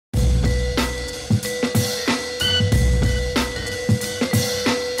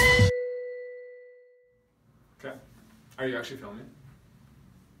Are you actually filming?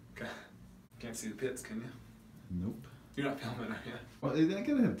 Okay. Can't see the pits, can you? Nope. You're not filming, are you? Well, I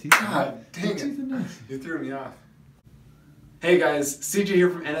gotta have teeth. God dang it. You threw me off. Hey guys, CJ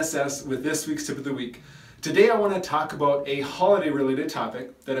here from NSS with this week's Tip of the Week. Today I want to talk about a holiday related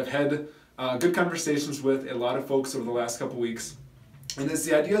topic that I've had good conversations with a lot of folks over the last couple weeks. And it's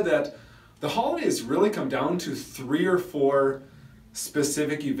the idea that the holidays really come down to 3 or 4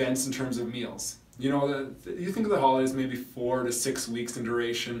 specific events in terms of meals. You know, you think of the holidays maybe 4 to 6 weeks in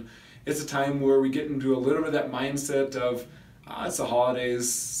duration. It's a time where we get into a little bit of that mindset of it's the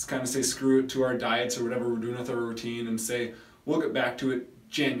holidays, kind of say screw it to our diets or whatever we're doing with our routine and say we'll get back to it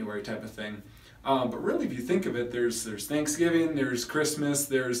January type of thing. But really, if you think of it, there's Thanksgiving, there's Christmas,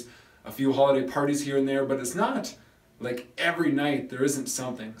 there's a few holiday parties here and there, but it's not like every night there isn't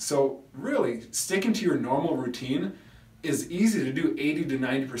something. So really, sticking to your normal routine is easy to do 80 to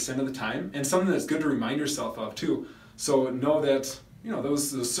 90% of the time, and something that's good to remind yourself of too. So know that, you know,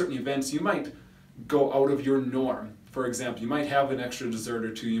 those certain events, you might go out of your norm. For example, you might have an extra dessert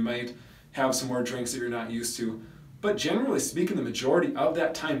or two, you might have some more drinks that you're not used to. But generally speaking, the majority of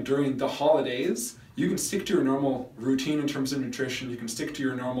that time during the holidays, you can stick to your normal routine in terms of nutrition, you can stick to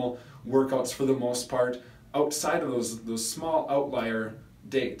your normal workouts for the most part, outside of those small outlier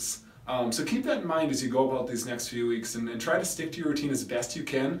dates. So keep that in mind as you go about these next few weeks and try to stick to your routine as best you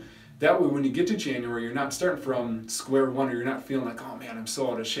can. That way when you get to January, you're not starting from square one, or you're not feeling like, oh man, I'm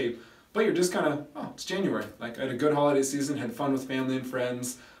so out of shape. But you're just kind of, oh, it's January. Like, I had a good holiday season, had fun with family and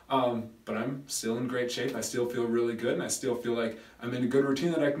friends, but I'm still in great shape. I still feel really good, and I still feel like I'm in a good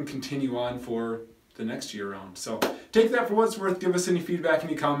routine that I can continue on for the next year round. So take that for what it's worth. Give us any feedback,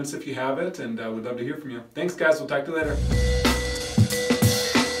 any comments if you have it, and we'd love to hear from you. Thanks, guys. We'll talk to you later.